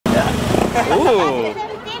Ooh.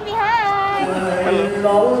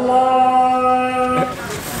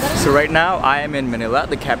 So right now I am in Manila,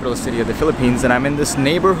 the capital city of the Philippines, and I'm in this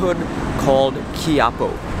neighborhood called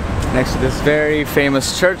Quiapo, next to this very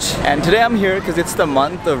famous church. And today I'm here because it's the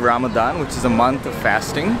month of Ramadan, which is a month of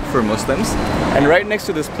fasting for Muslims. And right next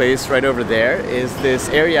to this place, right over there, is this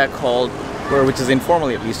area called, which is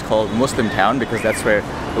informally at least called Muslim Town, because that's where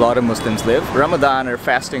a lot of Muslims live. Ramadan, or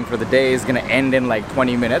fasting for the day, is gonna end in like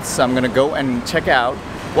 20 minutes. So I'm gonna go and check out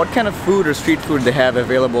what kind of food or street food they have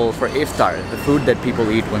available for Iftar, the food that people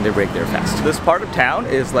eat when they break their fast. This part of town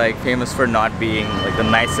is like famous for not being like the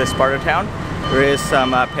nicest part of town. There is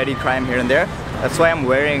some petty crime here and there. That's why I'm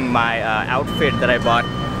wearing my outfit that I bought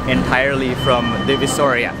entirely from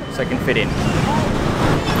Divisoria, so I can fit in.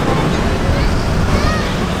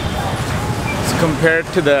 So compared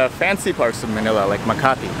to the fancy parts of Manila, like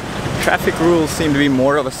Makati, traffic rules seem to be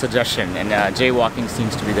more of a suggestion, and jaywalking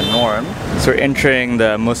seems to be the norm. So we're entering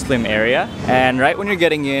the Muslim area, and right when you're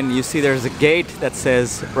getting in, you see there's a gate that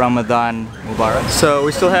says Ramadan Mubarak. So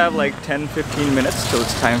we still have like 10-15 minutes till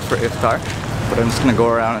it's time for Iftar, but I'm just gonna go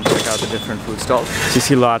around and check out the different food stalls. So you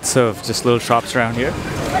see lots of just little shops around here.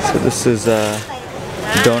 So this is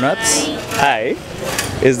donuts. Hi.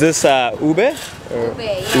 Is this ube? Or Ube,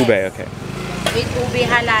 yes. Ube, okay. With ube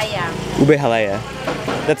halaya. Ube halaya.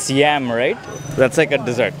 That's yam, right? That's like a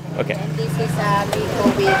dessert. Okay. And this is biko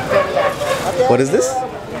with durian. What is this?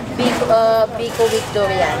 Biko with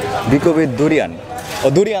durian. Biko with durian. Oh,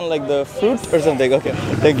 durian like the fruit or something? Okay,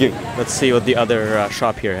 thank you. Let's see what the other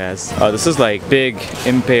shop here has. Oh, this is like big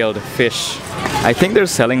impaled fish. I think they're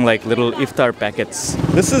selling like little iftar packets.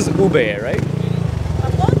 This is ube, right?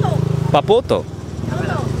 Papoto.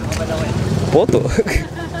 Poto.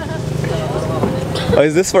 Oh,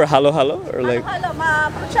 is this for halo halo or like?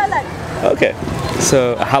 Okay.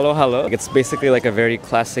 So halo halo, it's basically like a very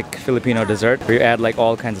classic Filipino dessert where you add like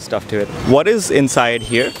all kinds of stuff to it. What is inside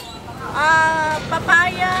here?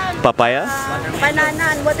 Papaya. Papaya? Banana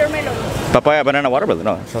and watermelon. Papaya, banana, watermelon.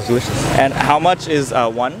 No, sounds delicious. And how much is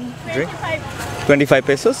one drink? 25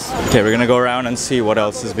 pesos? Okay, we're gonna go around and see what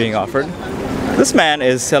else is being offered. This man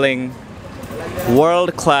is selling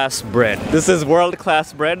world-class bread. This is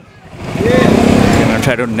world-class bread. I'm gonna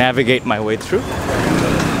try to navigate my way through.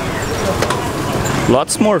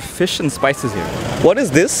 Lots more fish and spices here. What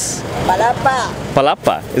is this? Palapa.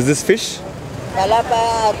 Palapa. Is this fish?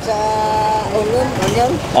 Palapa at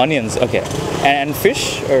onion. Onions, okay. And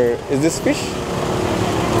fish? Or is this fish?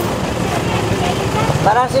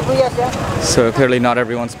 So clearly not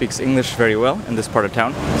everyone speaks English very well in this part of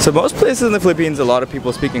town. So most places in the Philippines, a lot of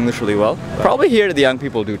people speak English really well. Probably here the young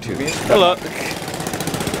people do too. Hello.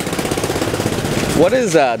 What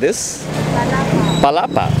is this?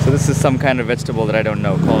 Palapa. So this is some kind of vegetable that I don't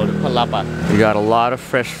know called palapa. We got a lot of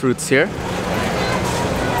fresh fruits here.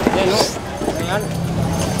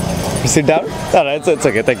 Sit down? No, it's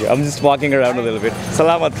okay, thank you. I'm just walking around a little bit.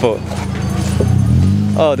 Salamat po.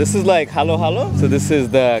 Oh, this is like halo halo. So this is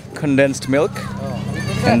the condensed milk.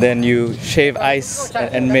 And then you shave ice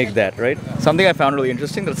and make that, right? Something I found really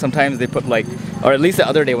interesting that sometimes they put like, or at least the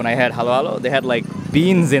other day when I had halo halo, they had like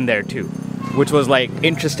beans in there too, which was like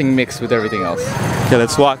interesting mix with everything else. Okay,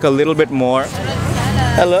 let's walk a little bit more.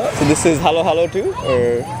 Hello. So this is halo halo too,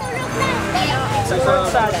 or?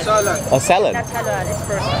 Salad. Oh, salad. Not salad, it's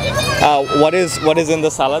first. What is in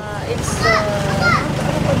the salad? It's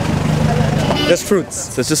Just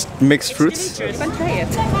fruits. So it's just mixed fruits. You can try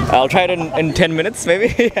it. I'll try it in 10 minutes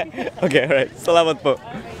maybe. Okay, alright. Salamat po.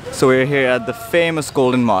 So we're here at the famous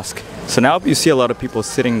Golden Mosque. So now you see a lot of people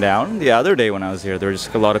sitting down. The other day when I was here, there were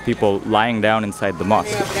just a lot of people lying down inside the mosque.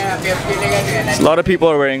 So a lot of people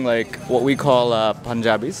are wearing like what we call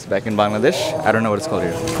Punjabis back in Bangladesh. I don't know what it's called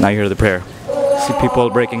here. Now you hear the prayer. See people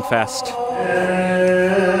breaking fast.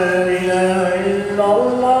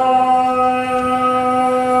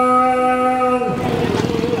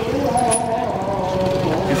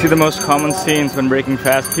 You see the most common scenes when breaking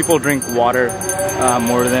fast. People drink water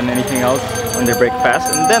more than anything else when they break fast,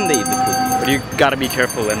 and then they eat the food. But you gotta be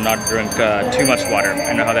careful and not drink too much water.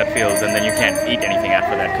 I know how that feels, and then you can't eat anything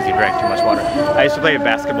after that because you drank too much water. I used to play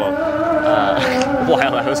basketball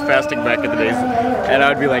while I was fasting back in the days, and I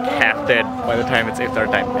would be like half dead by the time it's iftar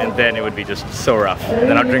time, and then it would be just so rough. And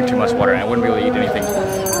then I'd drink too much water and I wouldn't be able to eat anything.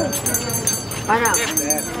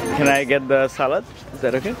 Can I get the salad? Is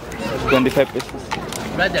that okay? 25 pesos.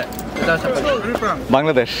 Brother,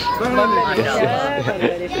 Bangladesh.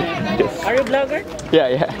 yes. Are you a blogger?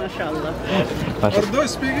 Yeah. MashaAllah. Urdu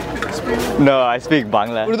speaking? No, I speak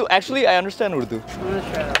Bangla. Urdu, actually I understand Urdu.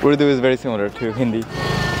 Urdu is very similar to Hindi.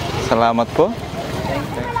 Salamat po.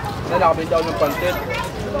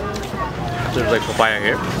 There's like papaya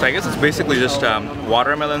here. So I guess it's basically just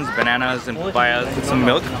watermelons, bananas, and papayas with some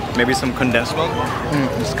milk, maybe some condensed milk.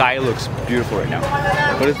 The sky looks beautiful right now.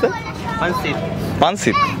 What is that? Pancit.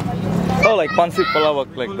 Pancit. Oh, like pancit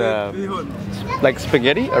palawak, like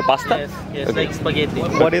spaghetti or pasta? Yes, Okay. like spaghetti.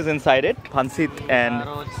 What is inside it? Pancit and...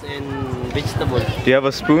 Carrots and vegetable. Do you have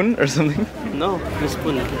a spoon or something? No, no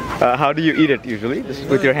spoon. How do you eat it usually? Just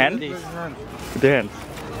with your hand? This. With your hands.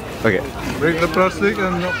 Okay. Break the plastic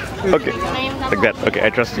and Okay. Like that. Okay,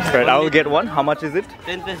 I trust you. Right, I will get one. How much is it?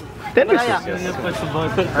 10 pesos. 10 pesos.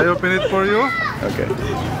 Yes. I open it for you. Okay.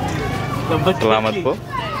 Salamat po.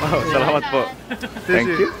 Oh, salamat po. Thank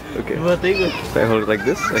you. Okay. So I hold it like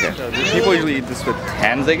this. Okay. People usually eat this with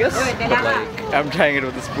hands, I guess. But like, I'm trying it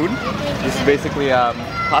with a spoon. This is basically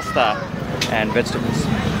pasta and vegetables.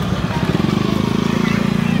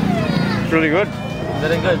 Really good.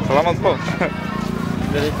 Very good. Salamat po.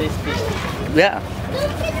 Very tasty. Yeah.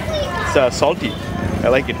 It's salty.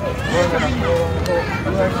 I like it.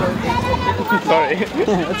 Sorry.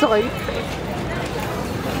 It's okay.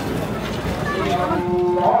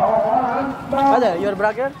 Brother, your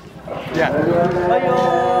brother? Yeah. Your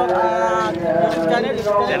channel?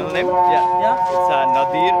 Channel name? Yeah. It's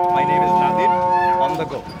Nadir. My name is Nadir. On the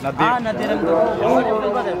go. Nadir. Nadir on the go. What is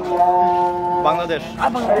your brother? Bangladesh.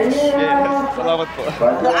 Bangladesh. Yes. Salamat po.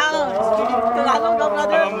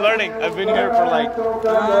 I'm learning. I've been here for like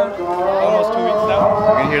almost 2 weeks now.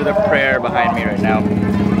 You can hear the prayer behind me right now.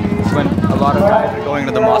 It's when a lot of guys are going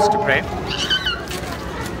to the mosque to pray.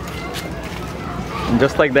 And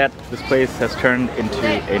just like that, this place has turned into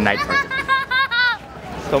a night market.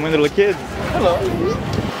 So many little kids. Hello. You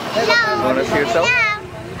want to see yourself?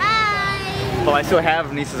 Well, I still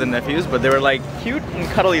have nieces and nephews, but they were like cute and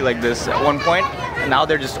cuddly like this at one point. And now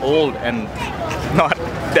they're just old and not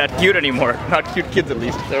that cute anymore. Not cute kids at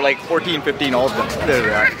least. They're like 14, 15, all of them. There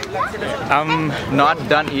they are. I'm not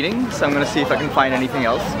done eating, so I'm gonna see if I can find anything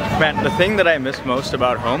else. Man, the thing that I miss most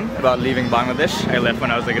about home, about leaving Bangladesh, I left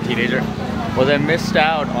when I was like a teenager, was I missed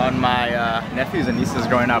out on my nephews and nieces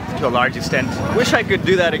growing up to a large extent. Wish I could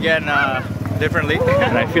do that again differently.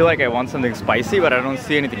 And I feel like I want something spicy, but I don't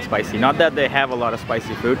see anything spicy. Not that they have a lot of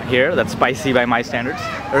spicy food here that's spicy by my standards.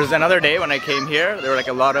 There was another day when I came here, there were like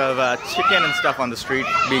a lot of chicken and stuff on the street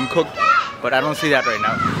being cooked, but I don't see that right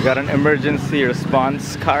now. We got an emergency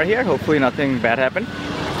response car here. Hopefully nothing bad happened.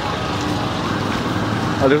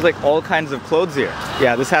 Oh, there's like all kinds of clothes here.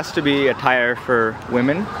 Yeah, this has to be attire for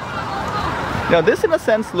women. Now this in a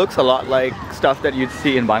sense looks a lot like stuff that you'd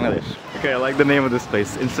see in Bangladesh. Okay, I like the name of this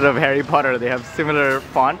place. Instead of Harry Potter, they have similar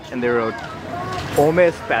font and they wrote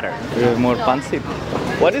Ome Spatter. We have more Pancit.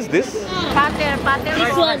 What is this? Pater.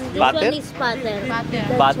 This one is pater.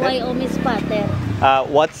 That's why Ome is pater.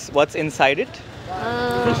 What's inside it?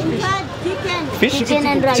 Chicken. Fish? Chicken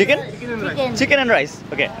and rice. Chicken? Chicken. Chicken and rice.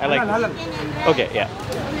 Okay, I like it. Okay, yeah.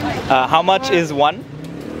 How much is one?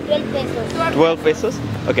 12 pesos. 12 pesos?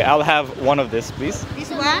 Okay, I'll have one of this, please.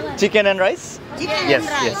 This one? Chicken and rice? Chicken Yes,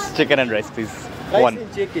 and rice. yes. Chicken and rice, please. Rice One.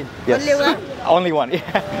 and chicken. Yes. Only one? Only one,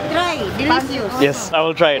 yeah. Try. Delicious. Yes, I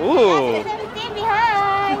will try it. Ooh.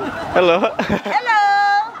 Hi. Hello. Hello.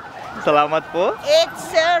 Salamat po.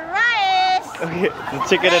 It's rice. Okay, the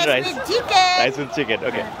chicken and rice. With chicken. Rice with chicken,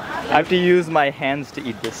 okay. I have to use my hands to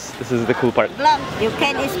eat this. This is the cool part. You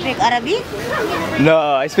can speak Arabic? No,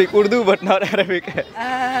 I speak Urdu but not Arabic.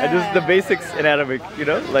 I just the basics in Arabic, you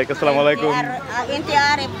know, like Assalamualaikum. Inti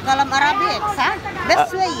Arab kalam Arabic, sah?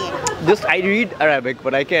 Best way. Just I read Arabic,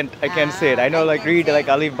 but I can't say it. I know like read like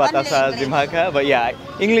Alif Batasa Zimhaka, but yeah,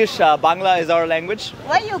 English Bangla is our language.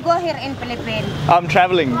 Why you go here in Philippines? I'm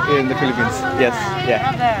traveling in the Philippines. Yes,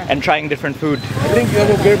 yeah, and trying different food. I think you have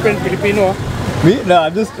a girlfriend Filipino. Me? No,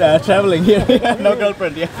 I'm just traveling here. No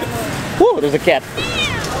girlfriend, yeah. Whoa, there's a cat.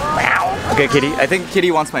 Okay, Kitty. I think Kitty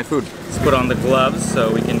wants my food. Let's put on the gloves so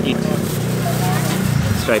we can eat.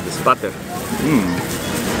 Let's try this butter.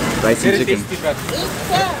 Rice and chicken. It's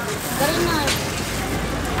very nice.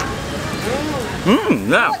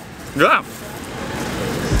 Yeah. Yeah.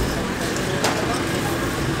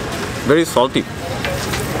 Very salty.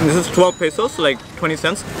 This is 12 pesos, like 20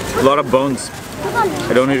 cents. A lot of bones.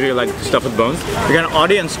 I don't usually like stuff with bones. We got an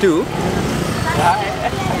audience too.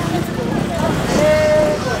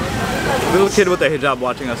 Little kid with a hijab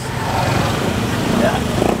watching us. Yeah.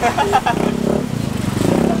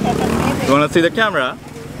 You want to see the camera?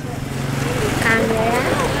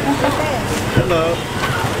 Hello.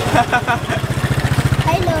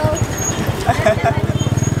 Hello.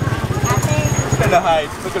 Hello, hi.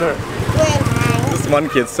 Look at her. This one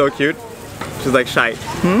kid's so cute. She's like shy.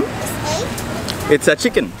 It's a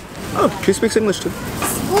chicken. Oh, she speaks English too.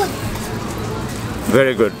 Good.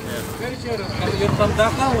 Very good. You're from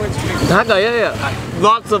Dhaka or Dhaka, yeah.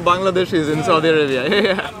 Lots of Bangladeshis in Saudi Arabia.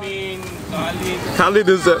 Yeah. I mean, Khalid. Khalid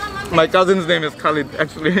is my cousin's name is Khalid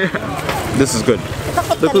actually. This is good.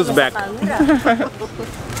 Look who's back. I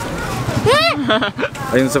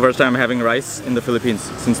think it's the first time I'm having rice in the Philippines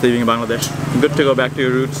since leaving Bangladesh. Good to go back to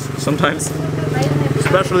your roots sometimes,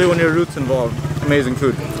 especially when your roots involve amazing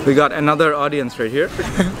food. We got another audience right here.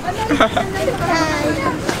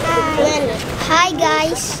 Hi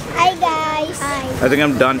guys. Hi guys. Hi. I think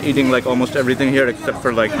I'm done eating like almost everything here except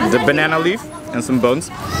for like the banana leaf and some bones.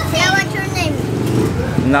 Yeah, what's your name?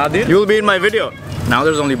 Nadir, you'll be in my video. Now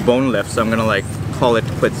there's only bone left, so I'm gonna like call it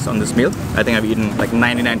quits on this meal. I think I've eaten like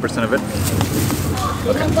 99% of it.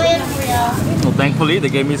 Okay. Well, thankfully they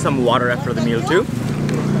gave me some water after the meal too.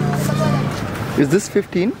 Is this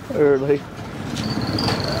 15 or like?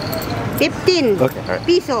 15 Okay, all right.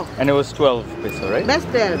 piso. And it was 12 peso, right? That's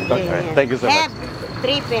 12. Okay, all right. Thank you so much. Have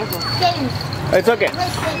 3 pesos. Thanks. It's okay.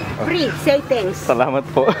 Free. Say thanks. Salamat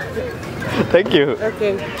po. Thank you.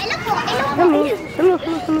 Okay.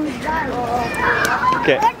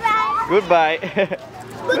 Okay. Goodbye.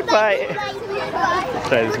 Goodbye.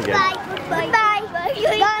 Try this again. Goodbye.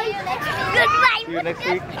 Goodbye. See you next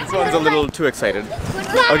week. This one's a little too excited.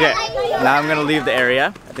 Okay, now I'm gonna leave the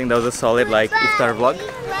area. I think that was a solid like Iftar vlog.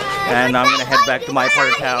 And I'm gonna head back to my part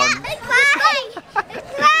of town.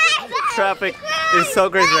 Traffic is so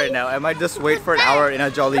crazy right now. I might just wait for an hour in a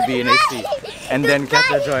Jollibee in AC and then catch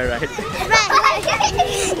a joyride.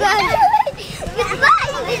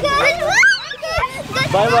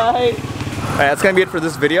 Bye bye. Alright, that's gonna be it for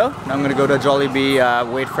this video. Now I'm gonna go to Jollibee,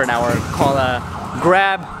 wait for an hour, call a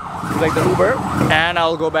Grab, like the Uber, and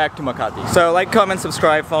I'll go back to Makati. So like, comment,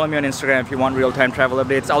 subscribe, follow me on Instagram if you want real-time travel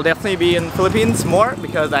updates. I'll definitely be in Philippines more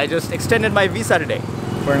because I just extended my visa today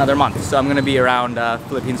for another month. So I'm gonna be around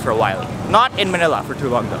Philippines for a while. Not in Manila for too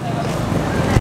long though.